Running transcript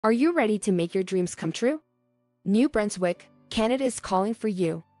Are you ready to make your dreams come true? New Brunswick, Canada is calling for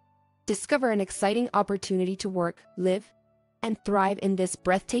you. Discover an exciting opportunity to work, live, and thrive in this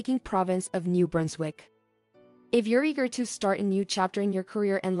breathtaking province of New Brunswick. If you're eager to start a new chapter in your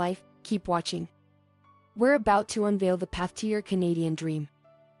career and life, keep watching. We're about to unveil the path to your Canadian dream.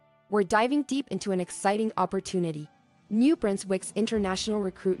 We're diving deep into an exciting opportunity, New Brunswick's International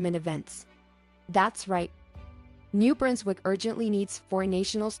Recruitment events. That's right. New Brunswick urgently needs foreign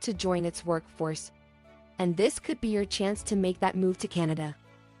nationals to join its workforce, and this could be your chance to make that move to Canada.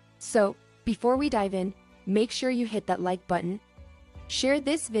 So, before we dive in, make sure you hit that like button, share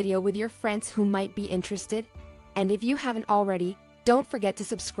this video with your friends who might be interested, and if you haven't already, don't forget to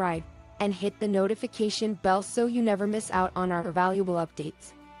subscribe and hit the notification bell so you never miss out on our valuable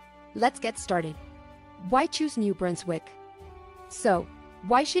updates. Let's get started. Why choose New Brunswick? So,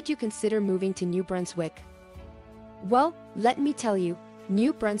 why should you consider moving to New Brunswick? Well, let me tell you,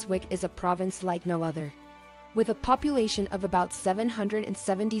 New Brunswick is a province like no other. With a population of about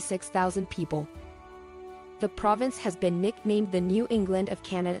 776,000 people. The province has been nicknamed the New England of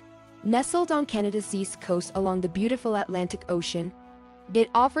Canada. Nestled on Canada's east coast along the beautiful Atlantic Ocean, it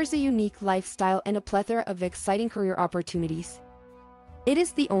offers a unique lifestyle and a plethora of exciting career opportunities. It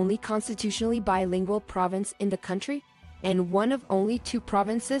is the only constitutionally bilingual province in the country, and one of only 2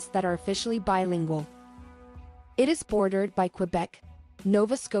 provinces that are officially bilingual. It is bordered by Quebec,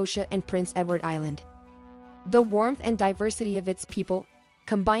 Nova Scotia, and Prince Edward Island. The warmth and diversity of its people,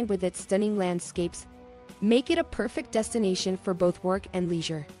 combined with its stunning landscapes, make it a perfect destination for both work and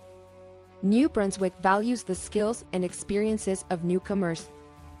leisure. New Brunswick values the skills and experiences of newcomers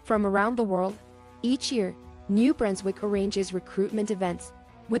from around the world. Each year, New Brunswick arranges recruitment events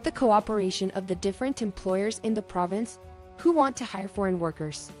with the cooperation of the different employers in the province who want to hire foreign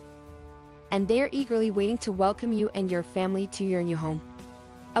workers. And they are eagerly waiting to welcome you and your family to your new home.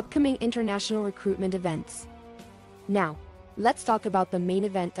 Upcoming international recruitment events. Now, let's talk about the main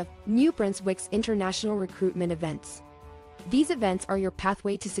event of New Brunswick's international recruitment events. These events are your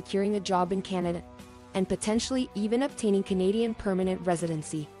pathway to securing a job in Canada, and potentially even obtaining Canadian permanent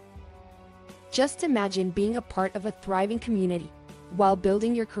residency. Just imagine being a part of a thriving community, while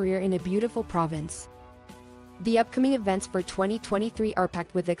building your career in a beautiful province. The upcoming events for 2023 are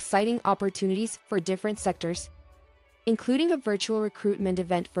packed with exciting opportunities for different sectors, including a virtual recruitment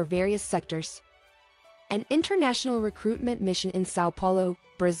event for various sectors, an international recruitment mission in Sao Paulo,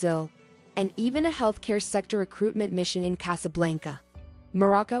 Brazil, and even a healthcare sector recruitment mission in Casablanca,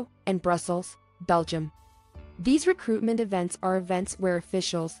 Morocco, and Brussels, Belgium. These recruitment events are events where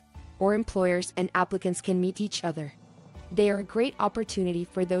officials, or employers and applicants can meet each other. They are a great opportunity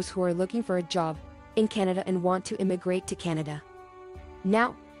for those who are looking for a job in Canada and want to immigrate to Canada.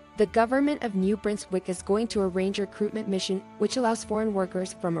 Now, the government of New Brunswick is going to arrange a recruitment mission which allows foreign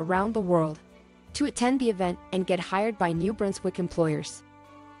workers from around the world to attend the event and get hired by New Brunswick employers.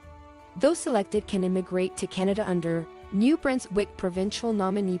 Those selected can immigrate to Canada under New Brunswick Provincial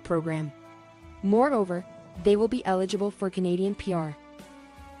Nominee Program. Moreover, they will be eligible for Canadian PR.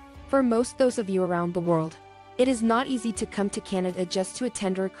 For most those of you around the world, it is not easy to come to Canada just to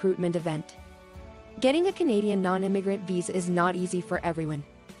attend a recruitment event. Getting a Canadian non-immigrant visa is not easy for everyone.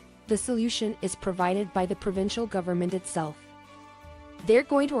 The solution is provided by the provincial government itself. They're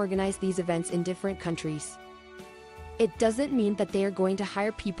going to organize these events in different countries. It doesn't mean that they are going to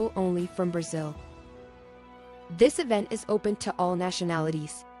hire people only from Brazil. This event is open to all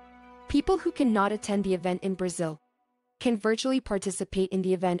nationalities. People who cannot attend the event in Brazil can virtually participate in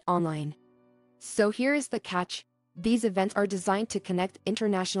the event online. So here is the catch. These events are designed to connect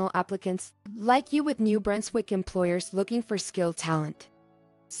international applicants like you with New Brunswick employers looking for skilled talent.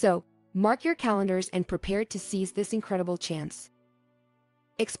 So, mark your calendars and prepare to seize this incredible chance.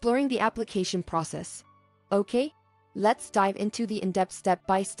 Exploring the application process. Okay, let's dive into the in-depth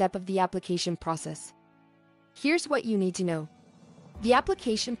step-by-step of the application process. Here's what you need to know. The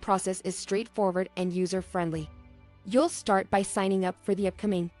application process is straightforward and user-friendly. You'll start by signing up for the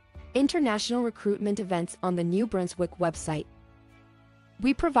upcoming international recruitment events on the New Brunswick website.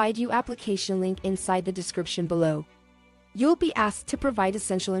 We provide you application link inside the description below. You'll be asked to provide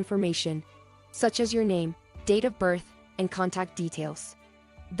essential information, such as your name, date of birth, and contact details.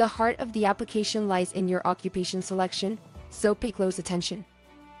 The heart of the application lies in your occupation selection, so pay close attention.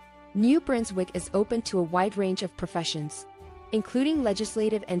 New Brunswick is open to a wide range of professions, including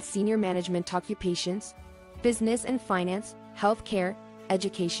legislative and senior management occupations, business and finance, healthcare,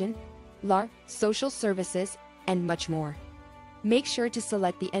 education, law, social services, and much more. Make sure to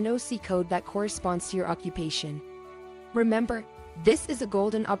select the NOC code that corresponds to your occupation. Remember, this is a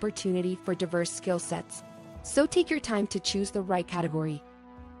golden opportunity for diverse skill sets, so take your time to choose the right category.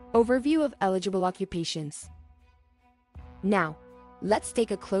 Overview of eligible occupations. Now, let's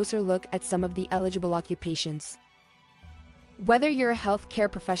take a closer look at some of the eligible occupations. Whether you're a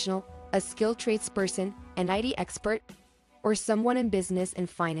healthcare professional, a skilled tradesperson, an IT expert, or someone in business and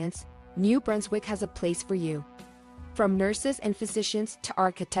finance, New Brunswick has a place for you. From nurses and physicians to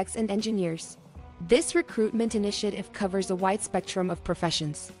architects and engineers, this recruitment initiative covers a wide spectrum of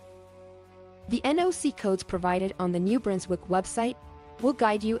professions. The NOC codes provided on the New Brunswick website will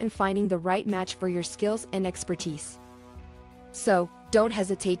guide you in finding the right match for your skills and expertise. So, don't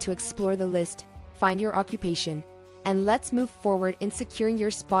hesitate to explore the list, find your occupation, and let's move forward in securing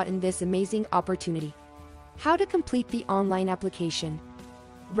your spot in this amazing opportunity. How to complete the online application.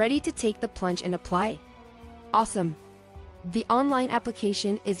 Ready to take the plunge and apply? Awesome! The online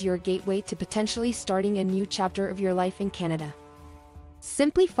application is your gateway to potentially starting a new chapter of your life in Canada.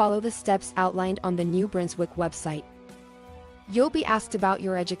 Simply follow the steps outlined on the New Brunswick website. You'll be asked about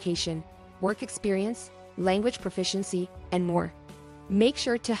your education, work experience, language proficiency, and more. Make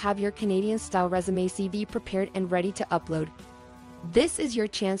sure to have your Canadian-style resume CV prepared and ready to upload. This is your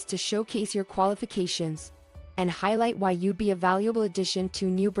chance to showcase your qualifications and highlight why you'd be a valuable addition to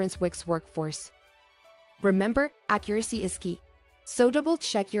New Brunswick's workforce. Remember, accuracy is key, so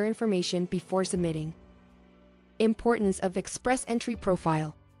double-check your information before submitting. Importance of Express Entry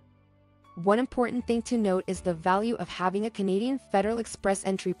Profile. One important thing to note is the value of having a Canadian Federal Express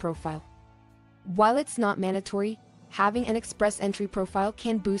Entry Profile. While it's not mandatory, having an Express Entry Profile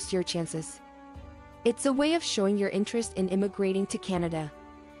can boost your chances. It's a way of showing your interest in immigrating to Canada,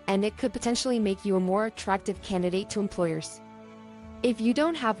 and it could potentially make you a more attractive candidate to employers. If you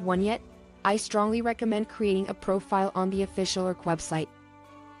don't have one yet, I strongly recommend creating a profile on the official ORC website.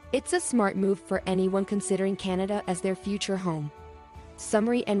 It's a smart move for anyone considering Canada as their future home.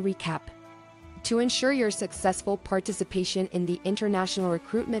 Summary and recap. To ensure your successful participation in the International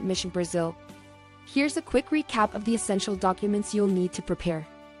Recruitment Mission Brazil, here's a quick recap of the essential documents you'll need to prepare.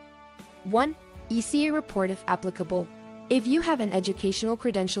 1. ECA report if applicable. If you have an Educational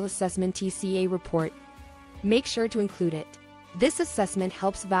Credential Assessment (ECA) report, make sure to include it. This assessment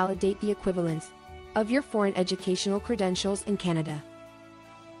helps validate the equivalence of your foreign educational credentials in Canada.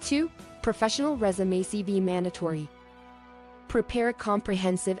 2. Professional resume CV mandatory. Prepare a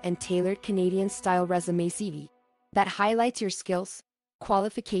comprehensive and tailored Canadian-style resume CV that highlights your skills,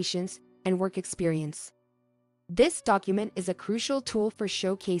 qualifications, and work experience. This document is a crucial tool for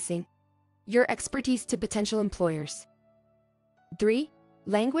showcasing your expertise to potential employers. 3.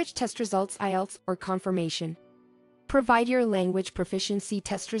 Language test results (IELTS) or confirmation. Provide your language proficiency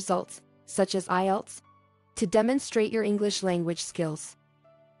test results, such as IELTS, to demonstrate your English language skills.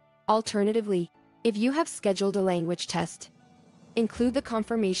 Alternatively, if you have scheduled a language test, include the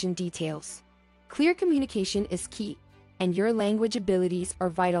confirmation details. Clear communication is key, and your language abilities are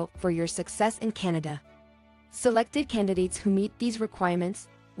vital for your success in Canada. Selected candidates who meet these requirements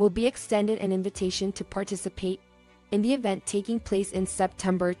will be extended an invitation to participate in the event taking place in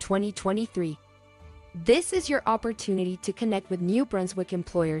September 2023. This is your opportunity to connect with New Brunswick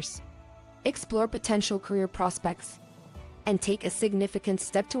employers, explore potential career prospects, and take a significant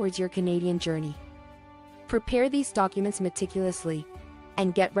step towards your Canadian journey. Prepare these documents meticulously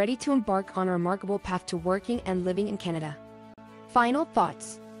and get ready to embark on a remarkable path to working and living in Canada. Final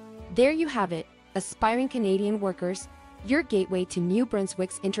thoughts. There you have it, aspiring Canadian workers, your gateway to New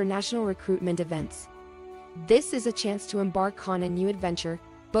Brunswick's international recruitment events. This is a chance to embark on a new adventure,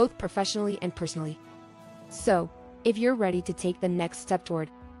 both professionally and personally. So, if you're ready to take the next step toward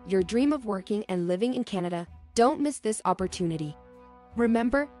your dream of working and living in Canada, don't miss this opportunity.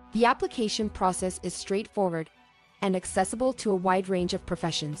 Remember, the application process is straightforward and accessible to a wide range of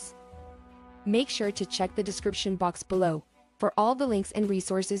professions. Make sure to check the description box below for all the links and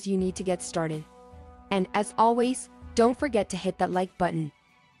resources you need to get started. And as always, don't forget to hit that like button.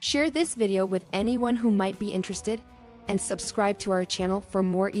 Share this video with anyone who might be interested, and subscribe to our channel for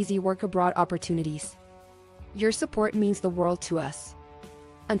more easy work abroad opportunities. Your support means the world to us.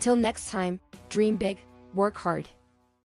 Until next time, dream big, work hard.